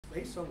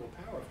space solar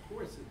power, of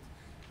course,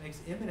 it makes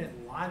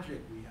imminent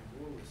logic. We have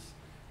all this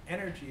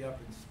energy up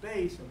in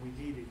space, and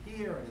we need it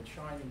here, and it's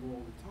shining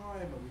all the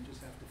time, and we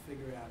just have to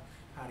figure out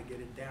how to get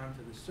it down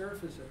to the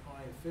surface at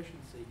high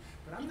efficiency.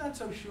 But I'm not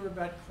so sure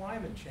about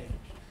climate change.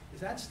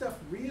 Is that stuff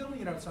real?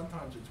 You know,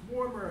 sometimes it's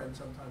warmer, and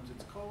sometimes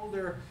it's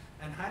colder,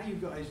 and how do you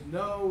guys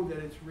know that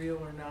it's real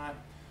or not?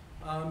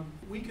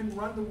 We can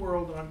run the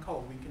world on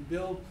coal. We can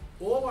build,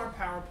 all our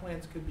power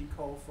plants could be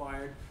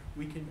coal-fired.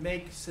 We can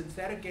make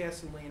synthetic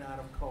gasoline out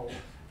of coal,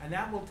 and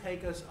that will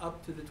take us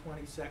up to the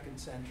 22nd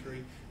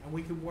century, and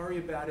we can worry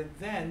about it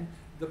then.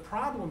 The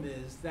problem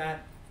is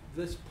that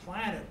this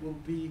planet will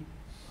be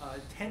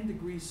 10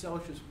 degrees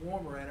Celsius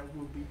warmer, and it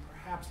will be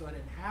perhaps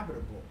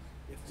uninhabitable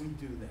if we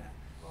do that.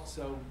 Well,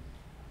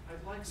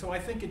 so I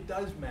think it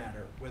does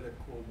matter whether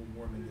global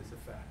warming is a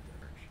factor.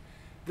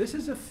 This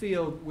is a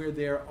field where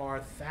there are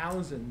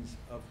thousands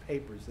of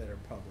papers that are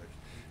published.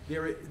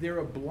 There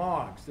are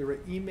blogs, there are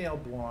email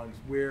blogs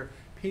where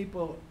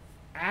people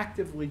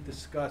actively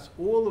discuss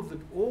all of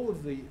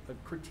the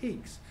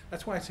critiques.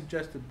 That's why I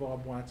suggested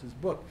Bob Watts'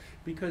 book,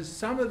 because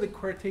some of the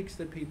critiques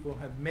that people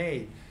have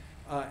made,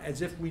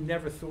 as if we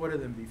never thought of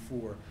them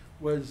before,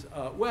 was,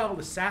 well,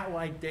 the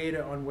satellite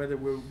data on whether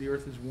the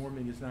Earth is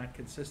warming is not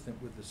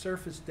consistent with the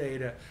surface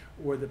data,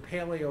 or the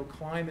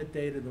paleoclimate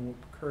data, the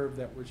curve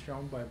that was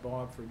shown by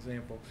Bob, for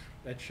example,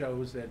 that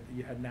shows that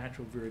you had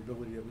natural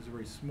variability that was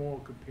very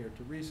small compared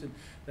to recent,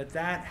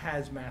 that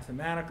has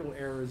mathematical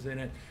errors in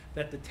it,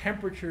 that the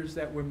temperatures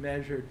that were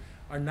measured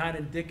are not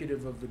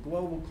indicative of the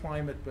global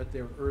climate, but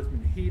they're Earth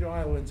and heat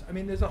islands. I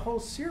mean, there's a whole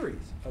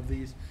series of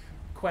these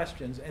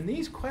questions, and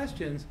these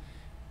questions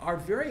are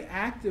very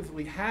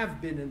actively, have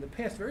been in the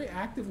past, very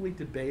actively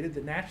debated.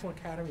 The National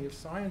Academy of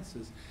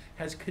Sciences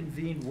has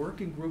convened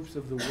working groups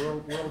of the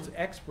world's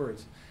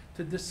experts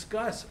to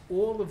discuss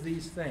all of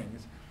these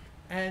things.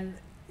 And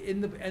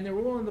they're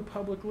all in the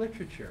public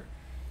literature.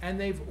 And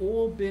they've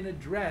all been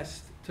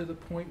addressed to the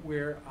point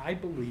where I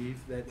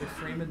believe that if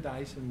Freeman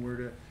Dyson were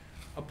to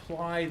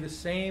apply the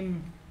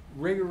same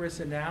rigorous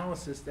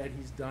analysis that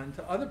he's done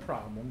to other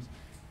problems,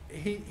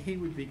 he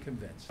would be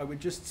convinced. I would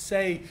just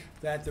say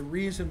that the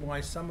reason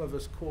why some of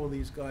us call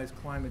these guys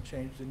climate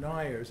change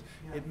deniers,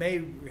 it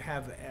may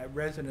have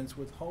resonance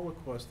with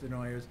Holocaust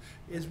deniers,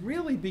 is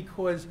really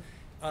because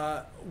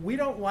we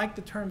don't like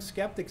the term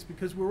skeptics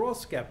because we're all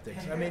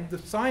skeptics. I mean, the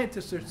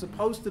scientists are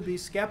supposed to be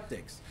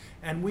skeptics,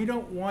 and we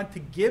don't want to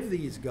give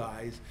these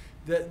guys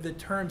the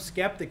term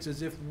skeptics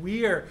as if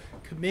we're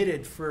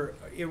committed for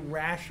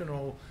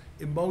irrational,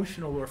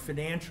 emotional or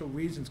financial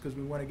reasons because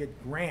we want to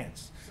get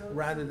grants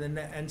rather than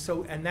that.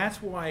 And that's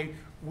why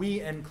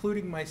we,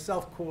 including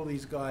myself, call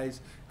these guys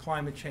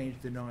climate change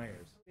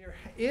deniers. There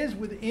is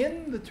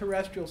within the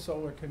terrestrial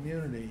solar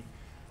community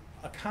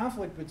a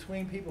conflict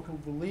between people who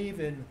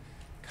believe in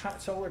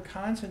solar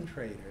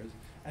concentrators,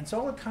 and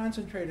solar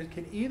concentrators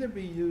can either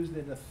be used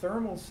in a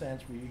thermal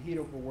sense where you heat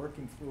up a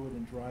working fluid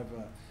and drive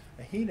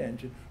a heat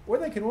engine, or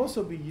they can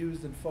also be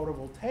used in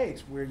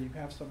photovoltaics where you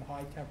have some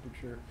high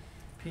temperature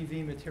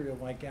PV material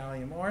like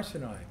gallium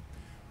arsenide.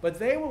 But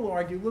they will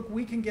argue, look,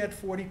 we can get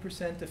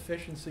 40%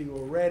 efficiency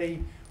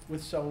already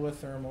with solar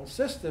thermal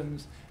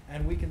systems,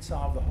 and we can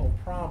solve the whole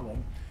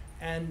problem.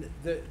 And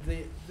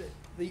the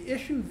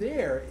issue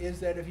there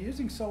is that if you're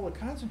using solar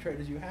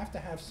concentrators, you have to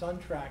have sun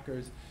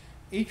trackers.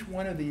 Each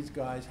one of these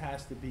guys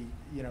has to be,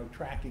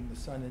 tracking the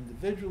sun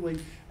individually.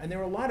 And there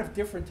are a lot of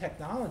different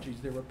technologies.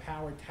 There are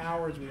power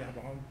towers. We have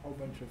a whole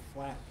bunch of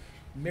flat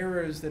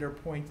mirrors that are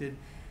pointed.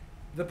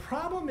 The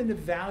problem in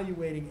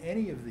evaluating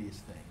any of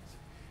these things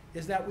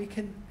is that we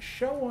can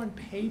show on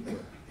paper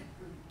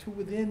to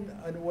within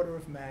an order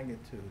of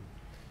magnitude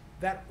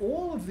that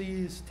all of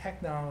these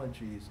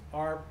technologies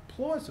are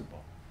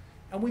plausible.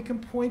 And we can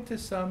point to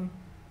some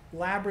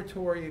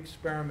laboratory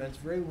experiments,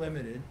 very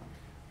limited,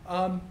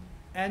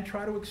 and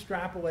try to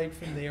extrapolate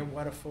from there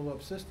what a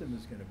full-up system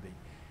is going to be.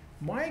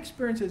 My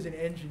experience as an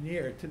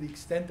engineer, to the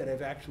extent that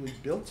I've actually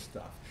built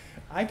stuff,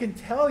 I can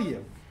tell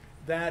you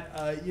that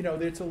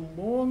it's a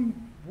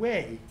long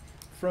way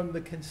from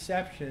the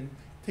conception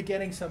to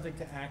getting something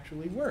to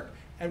actually work.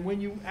 And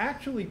when you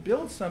actually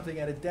build something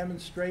at a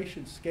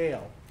demonstration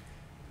scale,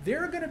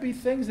 there are going to be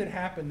things that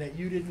happen that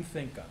you didn't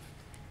think of.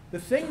 The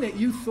thing that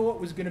you thought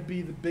was going to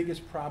be the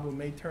biggest problem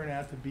may turn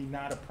out to be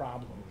not a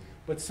problem,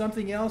 but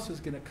something else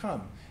is going to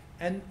come.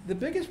 And the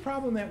biggest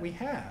problem that we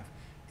have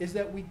is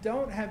that we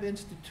don't have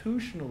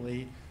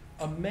institutionally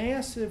a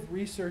massive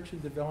research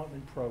and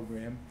development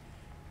program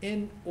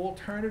in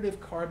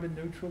alternative carbon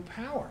neutral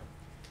power.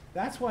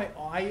 That's why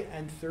I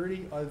and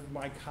 30 of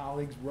my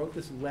colleagues wrote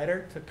this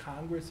letter to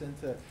Congress and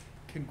to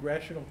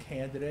congressional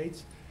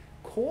candidates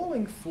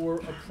calling for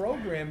a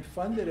program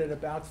funded at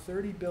about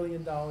 $30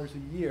 billion a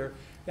year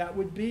that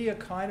would be a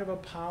kind of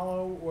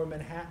Apollo or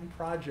Manhattan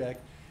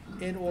Project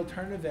in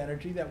alternative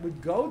energy that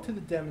would go to the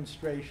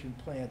demonstration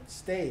plant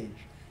stage,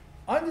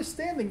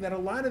 understanding that a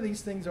lot of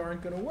these things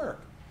aren't going to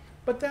work.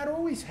 But that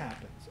always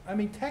happens. I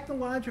mean,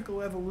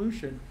 technological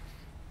evolution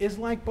is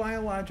like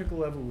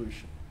biological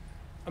evolution.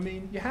 I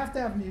mean, you have to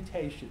have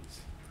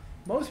mutations.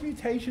 Most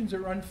mutations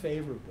are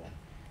unfavorable.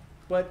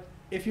 But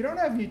if you don't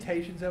have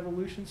mutations,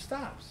 evolution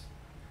stops.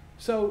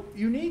 So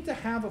you need to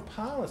have a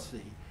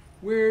policy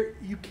where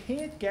you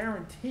can't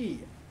guarantee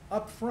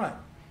up front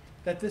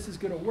that this is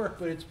going to work,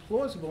 but it's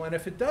plausible, and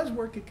if it does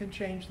work, it can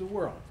change the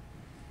world.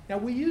 Now,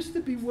 we used to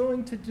be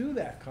willing to do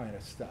that kind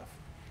of stuff.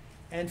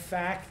 In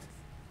fact,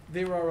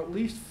 there are at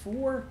least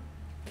 4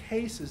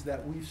 cases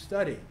that we've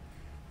studied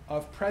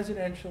of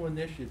presidential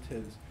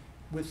initiatives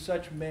with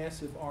such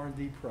massive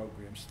R&D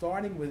programs,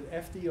 starting with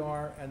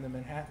FDR and the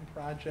Manhattan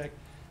Project,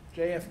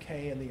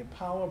 JFK and the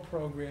Apollo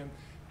program,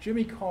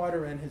 Jimmy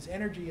Carter and his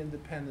energy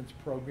independence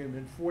program,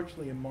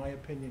 unfortunately, in my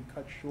opinion,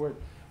 cut short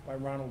by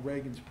Ronald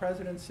Reagan's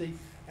presidency,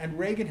 and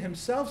Reagan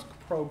himself's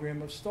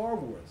program of Star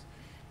Wars.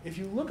 If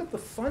you look at the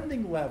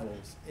funding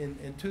levels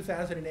in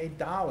 2008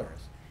 dollars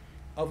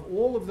of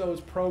all of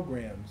those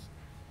programs,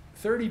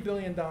 $30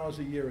 billion a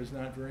year is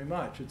not very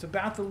much. It's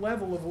about the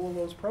level of all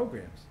those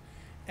programs.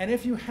 And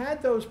if you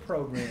had those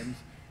programs,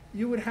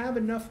 you would have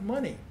enough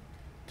money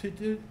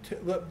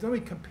let me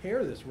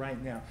compare this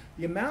right now.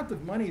 The amount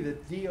of money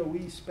that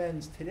DOE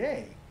spends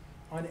today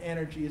on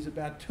energy is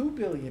about $2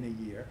 billion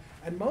a year,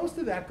 and most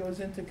of that goes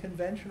into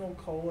conventional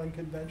coal and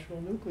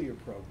conventional nuclear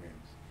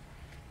programs.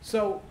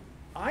 So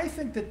I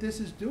think that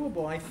this is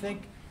doable. I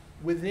think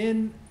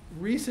within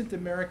recent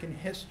American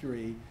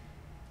history,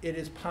 it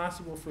is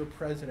possible for a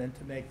president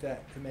to make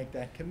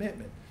that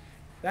commitment.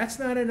 That's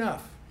not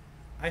enough.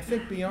 I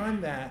think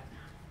beyond that,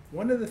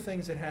 one of the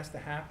things that has to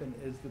happen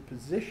is the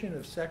position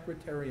of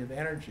Secretary of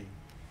Energy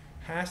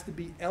has to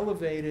be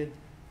elevated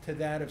to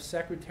that of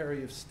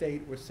Secretary of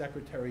State or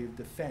Secretary of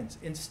Defense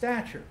in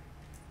stature.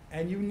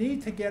 And you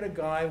need to get a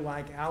guy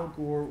like Al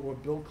Gore or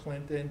Bill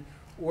Clinton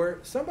or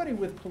somebody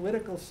with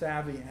political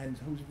savvy and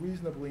who's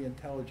reasonably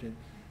intelligent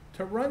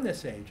to run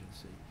this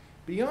agency.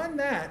 Beyond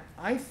that,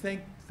 I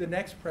think the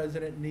next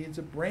president needs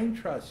a brain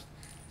trust,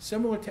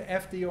 similar to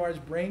FDR's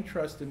brain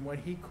trust in what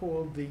he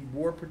called the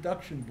War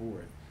Production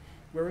Board.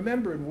 Well,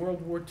 remember, in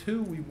World War II,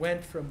 we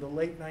went from the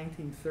late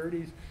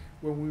 1930s,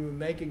 where we were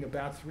making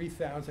about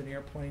 3,000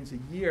 airplanes a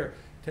year,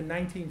 to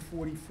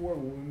 1944,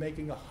 where we were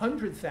making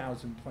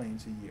 100,000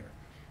 planes a year.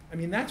 I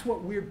mean, that's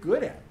what we're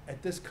good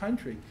at this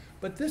country.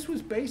 But this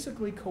was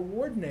basically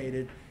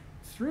coordinated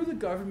through the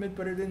government,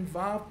 but it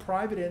involved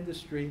private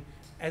industry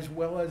as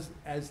well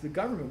as the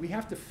government. We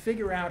have to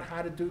figure out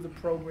how to do the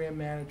program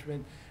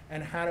management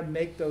and how to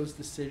make those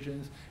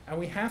decisions. And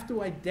we have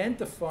to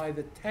identify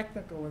the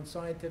technical and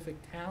scientific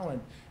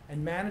talent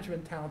and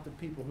management talent of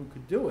people who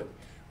could do it.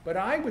 But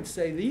I would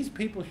say these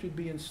people should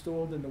be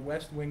installed in the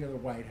West Wing of the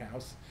White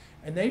House,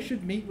 and they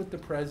should meet with the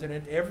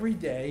president every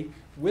day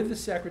with the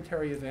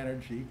Secretary of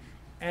Energy,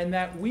 and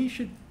that we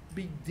should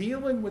be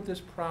dealing with this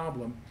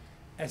problem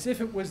as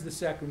if it was the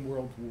Second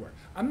World War.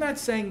 I'm not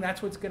saying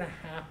that's what's going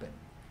to happen,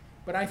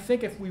 but I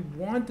think if we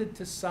wanted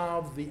to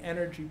solve the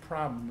energy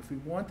problem, if we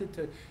wanted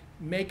to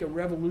make a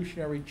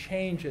revolutionary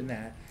change in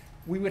that,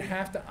 we would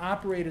have to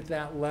operate at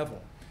that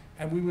level.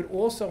 And we would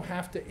also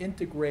have to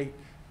integrate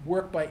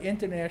work by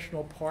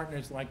international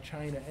partners like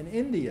China and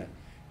India,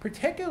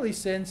 particularly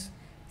since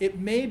it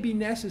may be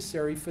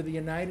necessary for the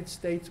United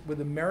States, with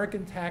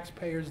American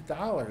taxpayers'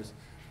 dollars,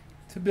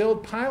 to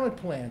build pilot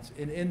plants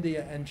in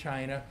India and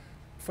China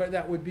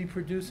that would be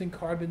producing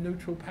carbon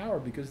neutral power,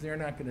 because they're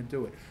not going to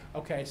do it.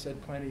 Okay, I said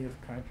plenty of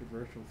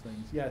controversial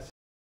things. Yes?